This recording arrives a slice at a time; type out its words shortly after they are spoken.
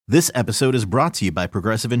This episode is brought to you by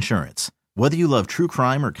Progressive Insurance. Whether you love true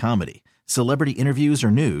crime or comedy, celebrity interviews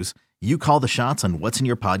or news, you call the shots on what's in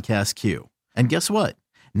your podcast queue. And guess what?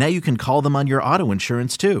 Now you can call them on your auto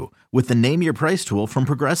insurance too with the Name Your Price tool from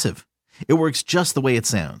Progressive. It works just the way it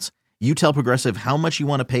sounds. You tell Progressive how much you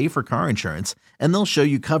want to pay for car insurance, and they'll show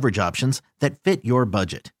you coverage options that fit your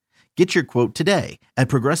budget. Get your quote today at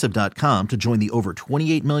Progressive.com to join the over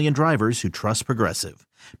 28 million drivers who trust Progressive.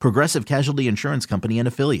 Progressive Casualty Insurance Company and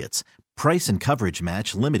Affiliates. Price and coverage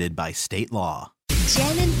match limited by state law.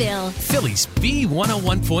 Jen and Bill. Phillies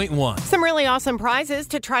B101.1. Some really awesome prizes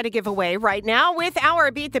to try to give away right now. With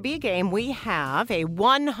our Beat the Bee game, we have a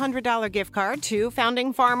 $100 gift card to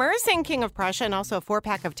Founding Farmers in King of Prussia and also a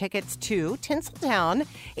 4-pack of tickets to Tinseltown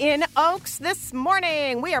in Oaks this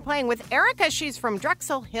morning. We are playing with Erica. She's from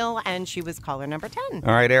Drexel Hill, and she was caller number 10.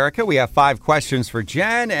 All right, Erica, we have 5 questions for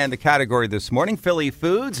Jen, and the category this morning, Philly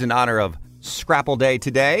foods, in honor of Scrapple Day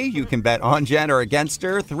today. You can bet on Jen or against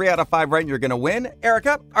her. 3 out of 5 right, and you're going to win.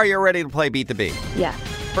 Erica, are you ready to play Beat the Bee? Yes.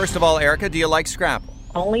 First of all, Erica, do you like Scrapple?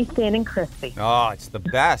 Only standing crispy. Oh, it's the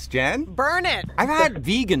best. Jen? Burn it. I've had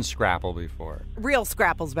vegan Scrapple before. Real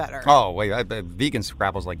Scrapple's better. Oh, wait, vegan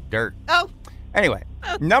Scrapple's like dirt. Oh. Anyway,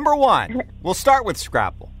 number 1. We'll start with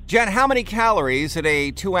Scrapple. Jen, how many calories in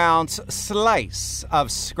a 2-ounce slice of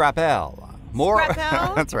Scrapple? More.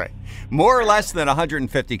 Scrapple? That's right. More or less than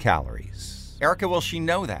 150 calories. Erica, will she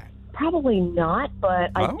know that? Probably not,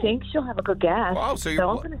 but I think she'll have a good guess. Oh, so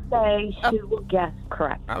I'm going to say she will guess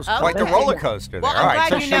correct. That was quite the roller coaster there. Well, All I'm right,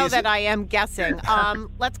 glad so you know she's- that I am guessing.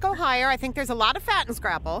 Let's go higher. I think there's a lot of fat in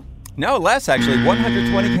Scrapple. No, less actually.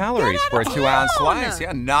 120 calories Get for a out of 2-ounce town. slice.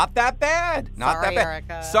 Yeah, not that bad. Not Sorry, that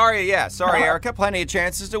bad. Erica. Sorry, Erica. Plenty of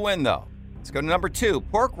chances to win, though. Let's go to number 2.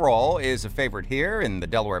 Pork roll is a favorite here in the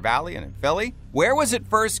Delaware Valley and in Philly. Where was it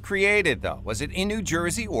first created, though? Was it in New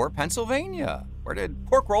Jersey or Pennsylvania? Where did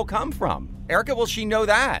pork roll come from? Erica, will she know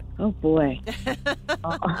that? Oh, boy.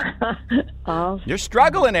 You're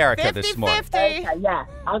struggling, Erica, this morning. 50-50. Yes.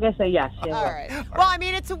 I'm going to say yes. She All will. right. Well, I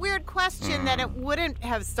mean, it's a weird question that it wouldn't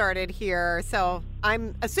have started here. So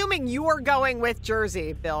I'm assuming you're going with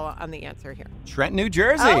Jersey, Bill, on the answer here. Trenton, New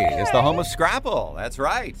Jersey is the home of Scrapple. That's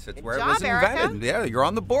right. It's where it was job, Erica. invented. Yeah, you're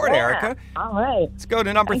on the board, Yeah. Erica. All right. Let's go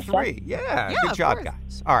to number Thanks, 3. Yeah, Yeah, good of job, course.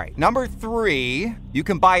 guys. All right, number 3, you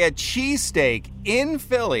can buy a cheesesteak in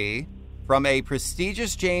Philly from a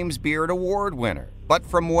prestigious James Beard Award winner. But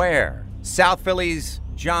from where? South Philly's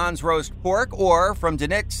John's Roast Pork or from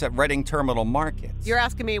DeNick's at Reading Terminal Market? You're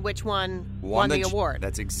asking me which one won the award.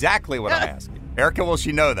 That's exactly what I'm asking. Erica, will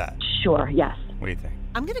she know that? Sure, yes. What do you think?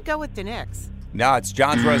 I'm going to go with DeNick's. No, it's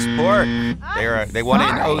John's Roast Pork. They won it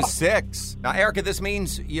sorry. in 06. Now, Erica, this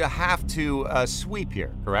means you have to sweep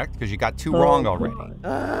here, correct? Because you got 2 wrong already.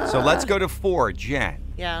 So let's go to 4, Jen.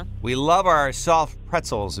 Yeah. We love our soft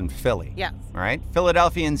pretzels in Philly. Yes. All right?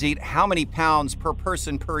 Philadelphians eat how many pounds per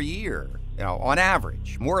person per year? You know, on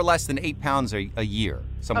average, more or less than 8 pounds a year.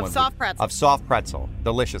 Of soft pretzel. Of soft pretzel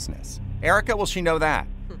deliciousness. Erica, will she know that?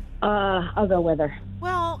 I'll go with her.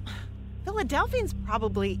 Well, Philadelphians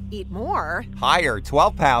probably eat more. Higher,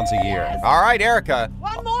 12 pounds a year. All right, Erica.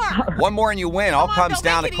 One more. One more and you win. All on, comes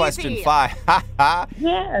Bill, down make to it question easy. 5.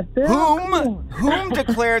 Yeah, Bill. come on. Whom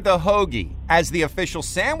declared the hoagie as the official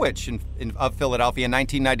sandwich of Philadelphia in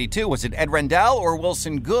 1992? Was it Ed Rendell or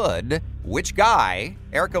Wilson Good? Which guy?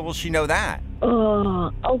 Erica, will she know that?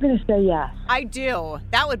 I'm going to say yes. I do.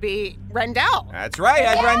 That would be Rendell. That's right,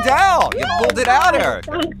 Ed Rendell. You pulled it out,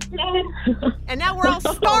 Erica. Thanks, Jen. And now we're all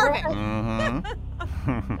starving.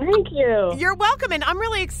 Thank you. You're welcome, and I'm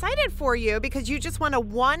really excited for you because you just won a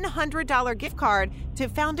 $100 gift card to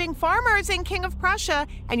Founding Farmers in King of Prussia,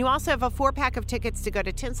 and you also have a 4-pack of tickets to go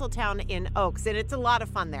to Tinseltown in Oaks, and it's a lot of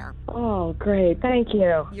fun there. Oh, great. Thank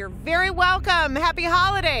you. You're very welcome. Happy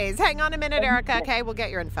holidays. Hang on a minute, Erica, okay? We'll get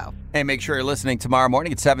your info. Hey, make sure you're listening tomorrow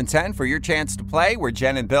morning at 7:10 for your chance to play. We're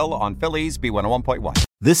Jen and Bill on Phillies B101.1.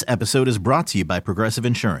 This episode is brought to you by Progressive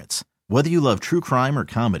Insurance. Whether you love true crime or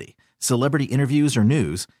comedy, celebrity interviews or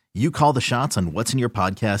news, you call the shots on what's in your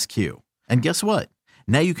podcast queue. And guess what?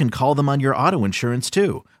 Now you can call them on your auto insurance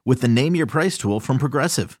too with the Name Your Price tool from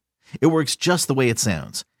Progressive. It works just the way it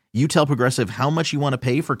sounds. You tell Progressive how much you want to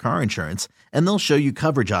pay for car insurance, and they'll show you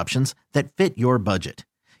coverage options that fit your budget.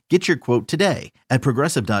 Get your quote today at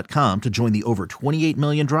Progressive.com to join the over 28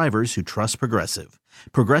 million drivers who trust Progressive.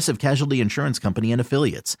 Progressive Casualty Insurance Company and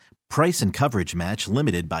Affiliates. Price and coverage match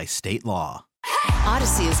limited by state law.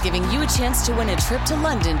 Odyssey is giving you a chance to win a trip to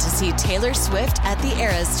London to see Taylor Swift at the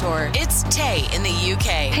Eras Tour. It's Tay in the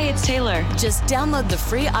UK. Hey, it's Taylor. Just download the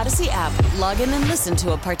free Odyssey app, log in and listen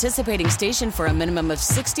to a participating station for a minimum of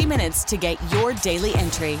 60 minutes to get your daily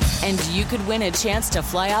entry. And you could win a chance to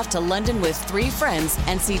fly off to London with 3 friends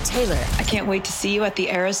and see Taylor. I can't wait to see you at the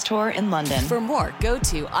Eras Tour in London. For more, go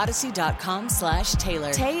to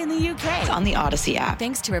odyssey.com/Taylor. Tay in the UK. It's on the Odyssey app.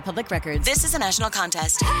 Thanks to Republic Records. This is a national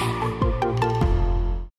contest.